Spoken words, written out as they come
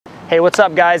Hey, what's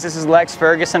up guys? This is Lex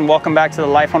Ferguson. Welcome back to the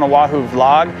Life on Oahu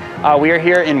vlog. We are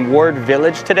here in Ward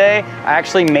Village today. I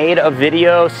actually made a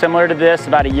video similar to this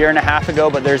about 1.5 years ago,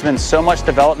 but there's been so much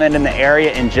development in the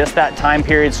area in just that time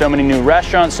period. So many new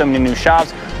restaurants, so many new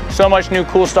shops, so much new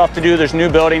cool stuff to do. There's new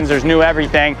buildings, there's new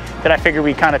everything that I figured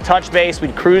we'd kind of touch base.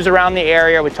 We'd cruise around the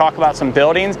area, we'd talk about some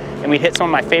buildings, and we'd hit some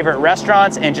of my favorite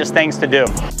restaurants and just things to do.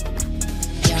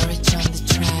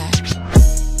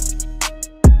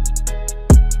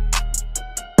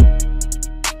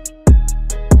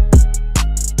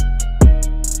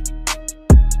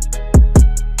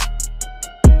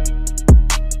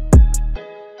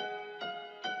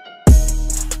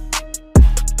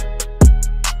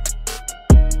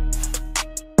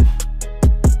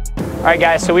 All right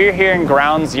guys, so we're here in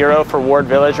ground zero for Ward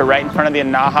Village. We're right in front of the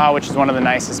OAHU, which is one of the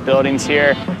nicest buildings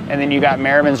here. And then you got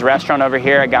Merriman's restaurant over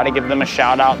here. I gotta give them a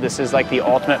shout out. This is like the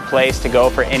ultimate place to go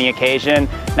for any occasion.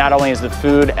 Not only is the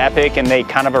food epic, and they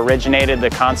kind of originated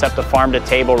the concept of farm to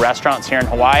table restaurants here in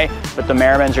Hawaii, but the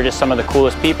Merriman's are just some of the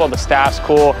coolest people. The staff's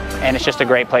cool, and it's just a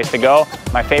great place to go.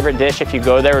 My favorite dish, if you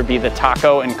go there, would be the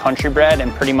taco and country bread,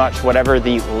 and pretty much whatever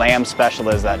the lamb special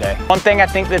is that day. One thing I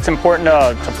think that's important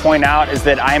to point out is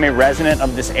that I am a resident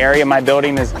of this area. My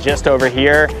building is just over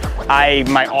here.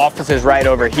 My office is right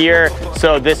over here.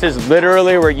 So this is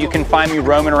literally where you can find me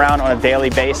roaming around on a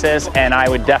daily basis, and I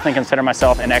would definitely consider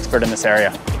myself an expert in this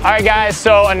area. All right guys,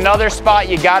 so another spot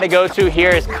you gotta go to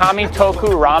here is Kamitoku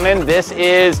Ramen. This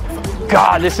is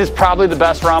probably the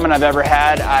best ramen I've ever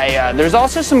had. There's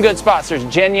also some good spots. There's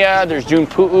Jinya, there's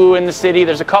Junpu'u in the city.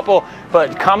 There's a couple,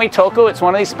 but Kamitoku, it's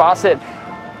one of these spots that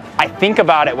I think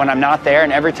about it when I'm not there,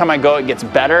 and every time I go it gets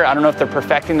better. I don't know if they're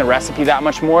perfecting the recipe that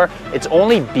much more. It's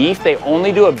only beef. They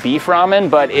only do a beef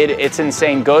ramen, but it's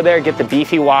insane. Go there, get the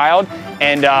beefy wild,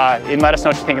 and let us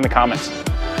know what you think in the comments.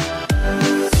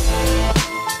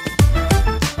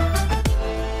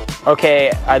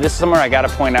 Okay, this is somewhere I gotta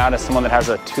point out as someone that has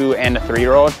a 2- and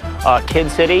 3-year-old.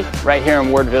 Kid City, right here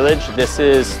in Ward Village. This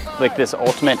is like this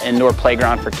ultimate indoor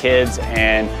playground for kids,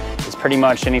 and it's pretty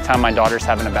much anytime my daughter's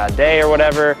having a bad day or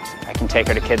whatever, I can take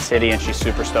her to Kid City and she's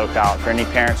super stoked out. For any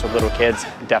parents with little kids,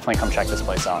 definitely come check this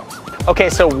place out. Okay,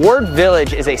 so Ward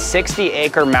Village is a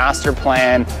 60-acre master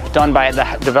plan done by the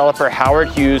developer Howard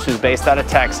Hughes, who's based out of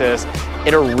Texas.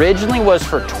 It originally was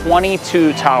for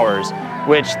 22 towers,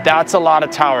 which that's a lot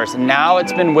of towers. Now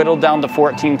it's been whittled down to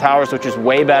 14 towers, which is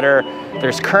way better.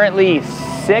 There's currently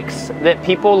 6 that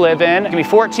people live in. It's gonna be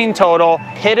 14 total.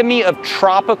 Epitome of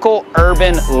tropical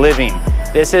urban living.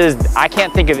 This is, I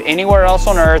can't think of anywhere else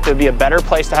on earth that would be a better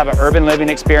place to have an urban living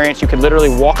experience. You could literally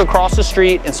walk across the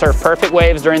street and surf perfect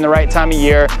waves during the right time of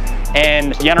year.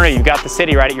 And generally, you've got the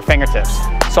city right at your fingertips.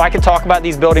 So I could talk about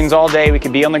these buildings all day. We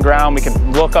could be on the ground, we could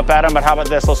look up at them, but how about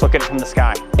this? Let's look at it from the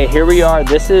sky. Okay, here we are.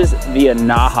 This is the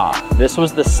OAHU. This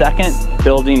was the second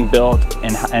building built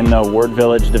in the Ward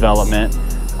Village development.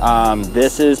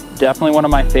 This is definitely one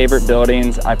of my favorite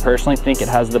buildings. I personally think it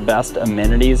has the best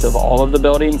amenities of all of the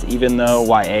buildings, even though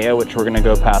Waiea, which we're gonna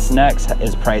go past next,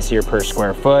 is pricier per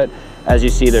square foot. As you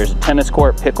see, there's a tennis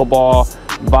court, pickleball,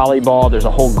 volleyball, there's a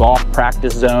whole golf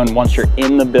practice zone. Once you're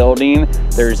in the building,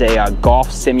 there's a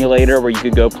golf simulator where you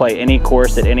could go play any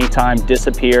course at any time,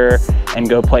 disappear, and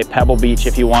go play Pebble Beach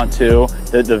if you want to.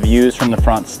 The views from the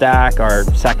front stack are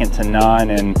second to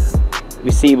none, and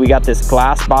we got this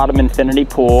glass bottom infinity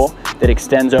pool that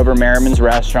extends over Merriman's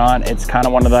restaurant. It's kind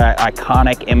of one of the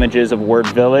iconic images of Ward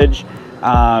Village.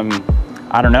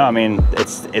 I don't know, I mean,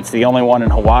 it's the only one in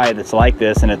Hawaii that's like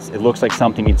this, and it looks like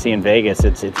something you'd see in Vegas.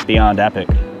 It's beyond epic.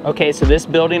 Okay, so this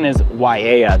building is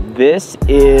Waiea. This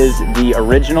is the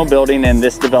original building in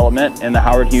this development, in the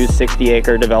Howard Hughes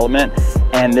 60-acre development,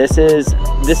 and this is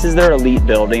their elite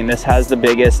building. This has the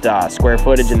biggest square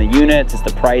footage in the units. It's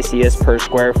the priciest per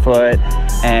square foot,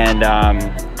 and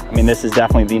I mean, this is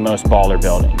definitely the most baller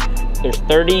building. There's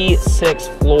 36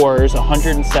 floors,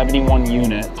 171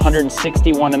 units,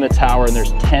 161 in the tower, and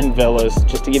there's 10 villas.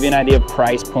 Just to give you an idea of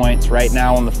price points, right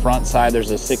now on the front side, there's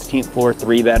a 16th floor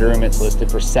 3-bedroom. It's listed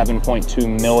for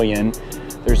 $7.2 million.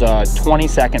 There's a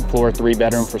 22nd floor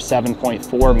 3-bedroom for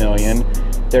 $7.4 million.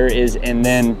 There is, and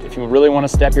then if you really want to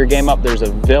step your game up, there's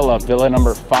a villa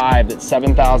number 5, that's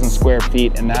 7,000 square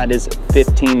feet, and that is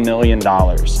 $15 million.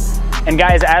 And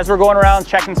guys, as we're going around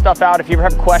checking stuff out, if you ever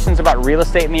have questions about real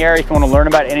estate in the area, if you want to learn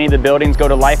about any of the buildings, go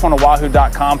to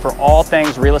lifeonoahu.com for all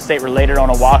things real estate related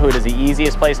on Oahu. It is the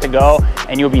easiest place to go,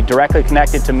 and you'll be directly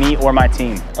connected to me or my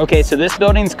team. Okay, so this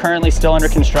building's currently still under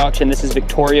construction. This is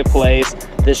Victoria Place.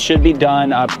 This should be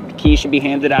done. Key should be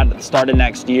handed out at the start of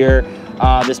next year.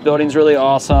 This building's really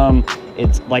awesome.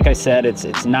 It's, like I said,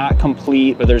 it's not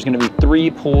complete, but there's gonna be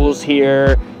 3 pools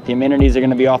here. The amenities are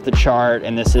gonna be off the chart,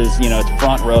 and this is, you know, it's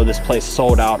front row. This place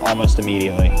sold out almost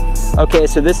immediately. Okay,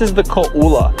 so this is the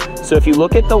ko'ula. So if you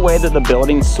look at the way that the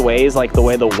building sways, like the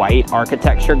way the white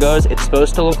architecture goes, it's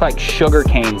supposed to look like sugar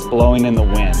canes blowing in the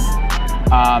wind.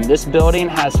 This building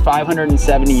has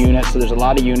 570 units, so there's a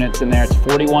lot of units in there. It's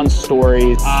 41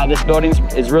 stories. This building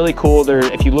is really cool.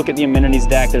 If you look at the amenities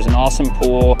deck, there's an awesome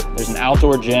pool. There's an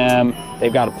outdoor gym.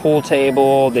 They've got a pool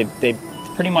table. They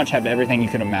pretty much have everything you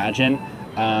can imagine.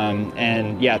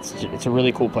 And yeah, it's a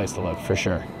really cool place to live for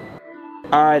sure.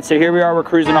 All right, so here we are, we're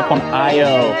cruising up on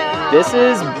IO. This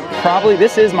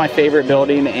is my favorite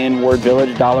building in Ward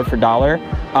Village, dollar for dollar.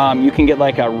 You can get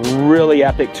like a really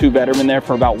epic 2-bedroom in there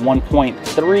for about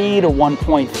 1.3 to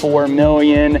 1.4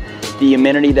 million. The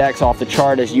amenity deck's off the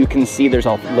chart. As you can see, there's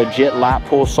a legit lap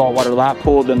pool, saltwater lap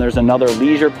pool. Then there's another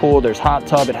leisure pool. There's hot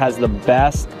tub. It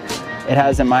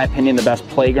has, in my opinion, the best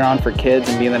playground for kids.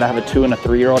 And being that I have a 2- and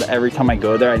 3-year-old, every time I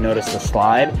go there, I notice the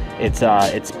slide.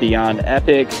 It's beyond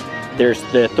epic. There's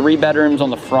the 3 bedrooms on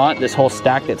the front, this whole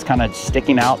stack that's kind of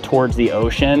sticking out towards the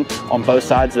ocean. On both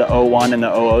sides, the O1 and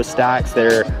the OO stacks,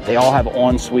 they all have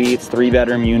en suites,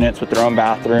 3-bedroom units with their own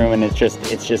bathroom, and it's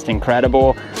just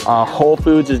incredible. Whole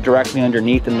Foods is directly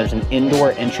underneath, and there's an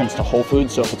indoor entrance to Whole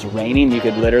Foods, so if it's raining, you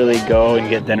could literally go and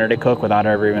get dinner to cook without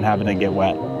ever even having to get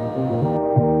wet.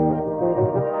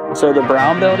 So the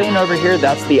brown building over here,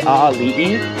 that's the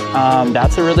OAHU.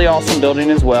 That's a really awesome building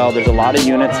as well. There's a lot of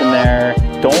units in there.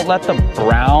 Don't let the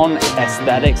brown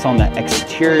aesthetics on the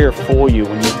exterior fool you.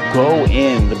 When you go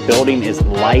in, the building is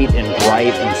light and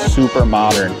bright and super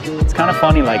modern. It's kind of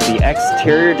funny, like the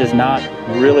exterior does not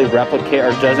really replicate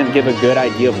or doesn't give a good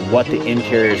idea of what the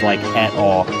interior is like at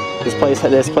all. This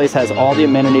place has all the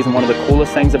amenities, and one of the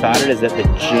coolest things about it is that the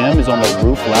gym is on the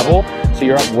roof level. So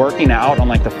you're up working out on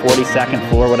like the 42nd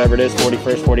floor, whatever it is,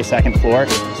 41st, 42nd floor.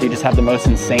 So you just have the most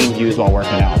insane views while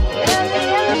working out.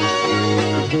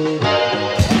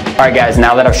 All right guys,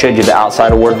 now that I've showed you the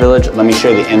outside of Ward Village, let me show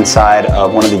you the inside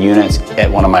of one of the units at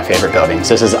one of my favorite buildings.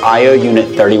 This is IO Unit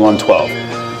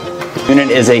 3112. Unit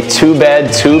is a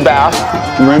 2-bed,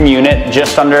 2-bath room unit,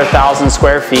 just under 1,000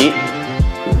 square feet.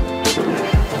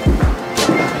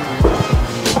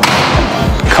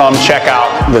 Come check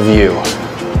out the view.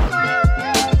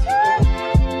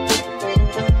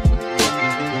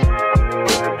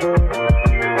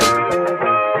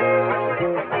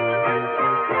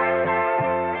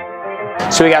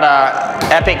 So we got a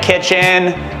epic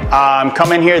kitchen.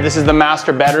 Come in here, this is the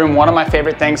master bedroom. One of my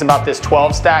favorite things about this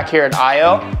 12 stack here at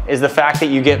IO is the fact that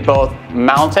you get both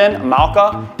mountain,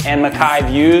 Malka, and Mackay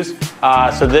views.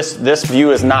 So this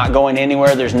view is not going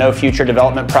anywhere. There's no future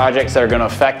development projects that are gonna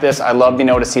affect this. I love being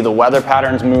able to see the weather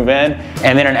patterns move in.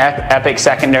 And then an epic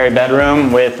secondary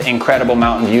bedroom with incredible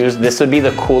mountain views. This would be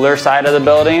the cooler side of the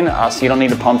building, so you don't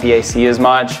need to pump the AC as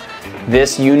much.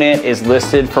 This unit is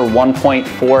listed for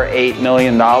 $1.48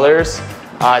 million.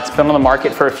 It's been on the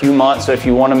market for a few months, so if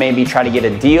you want to maybe try to get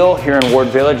a deal here in Ward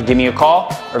Village, give me a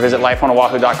call or visit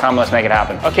lifeonoahu.com. Let's make it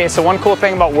happen. Okay, so one cool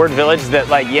thing about Ward Village is that,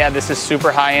 like, yeah, this is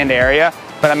super high-end area,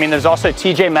 but I mean, there's also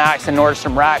TJ Maxx and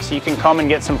Nordstrom Rack, so you can come and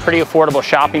get some pretty affordable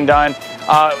shopping done.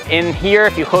 In here,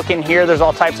 if you hook in here, there's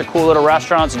all types of cool little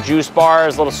restaurants, juice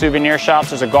bars, little souvenir shops.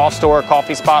 There's a golf store,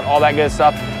 coffee spot, all that good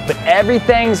stuff. But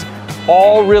everything's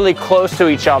all really close to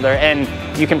each other, and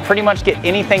you can pretty much get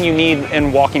anything you need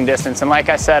in walking distance. And like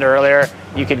I said earlier,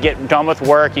 you could get done with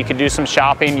work, you could do some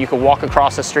shopping, you could walk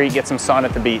across the street, get some sun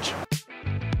at the beach.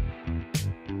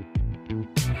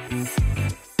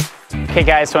 Okay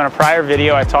guys, so in a prior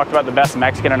video, I talked about the best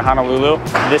Mexican in Honolulu.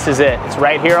 This is it. It's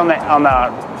right here on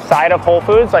the side of Whole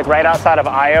Foods, like right outside of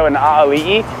IO and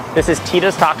OAHU. This is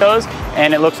Tita's Tacos,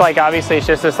 and it looks like obviously it's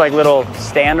just this like little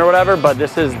stand or whatever, but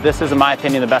this is in my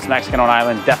opinion the best Mexican on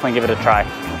island. Definitely give it a try.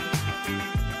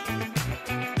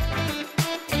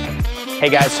 Hey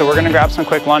guys, so we're gonna grab some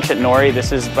quick lunch at Nori.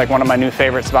 This is like one of my new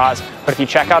favorite spots. But if you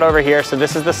check out over here, so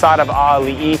this is the side of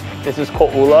OAHU, this is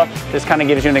ko'ula. This kind of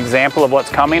gives you an example of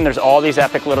what's coming. There's all these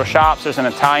epic little shops. There's an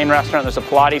Italian restaurant, there's a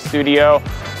Pilates studio,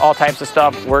 all types of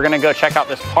stuff. We're gonna go check out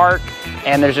this park,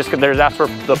 and that's where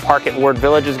the park at Ward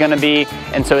Village is gonna be.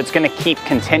 And so it's gonna keep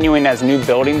continuing as new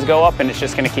buildings go up, and it's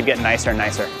just gonna keep getting nicer and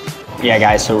nicer. Yeah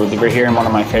guys, so we're here in one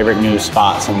of my favorite new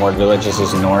spots in Ward Village. This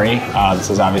is Nori.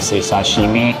 This is obviously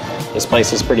sashimi. This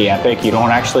place is pretty epic. You don't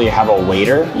actually have a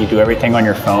waiter. You do everything on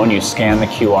your phone. You scan the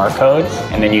QR code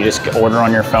and then you just order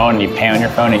on your phone and you pay on your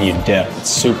phone and you dip.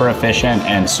 It's super efficient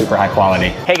and super high quality.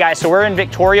 Hey guys, so we're in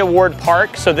Victoria Ward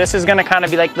Park. So this is gonna kind of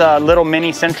be like the little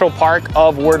mini Central Park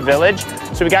of Ward Village.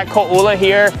 So we got Ko'ula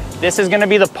here. This is gonna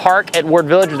be the park at Ward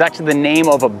Village. It's actually the name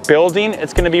of a building.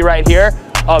 It's gonna be right here.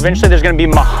 Eventually there's gonna be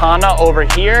Mahana over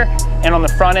here, and on the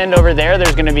front end over there,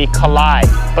 there's gonna be Kalai.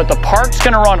 But the park's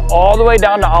gonna run all the way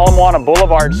down to Ala Moana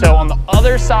Boulevard. So on the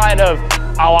other side of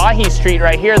OAHU Street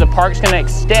right here, the park's gonna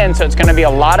extend, so it's gonna be a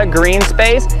lot of green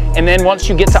space. And then once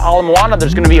you get to Ala Moana,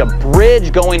 there's gonna be a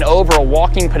bridge going over, a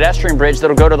walking pedestrian bridge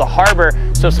that'll go to the harbor.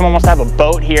 So if someone wants to have a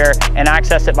boat here and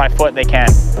access it by foot, they can.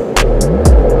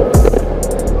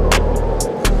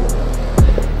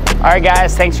 All right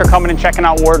guys, thanks for coming and checking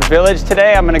out Ward Village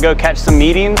today. I'm gonna go catch some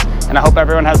meetings and I hope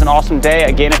everyone has an awesome day.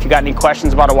 Again, if you got any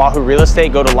questions about Oahu real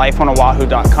estate, go to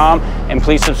lifeonoahu.com and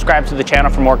please subscribe to the channel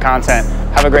for more content.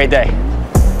 Have a great day.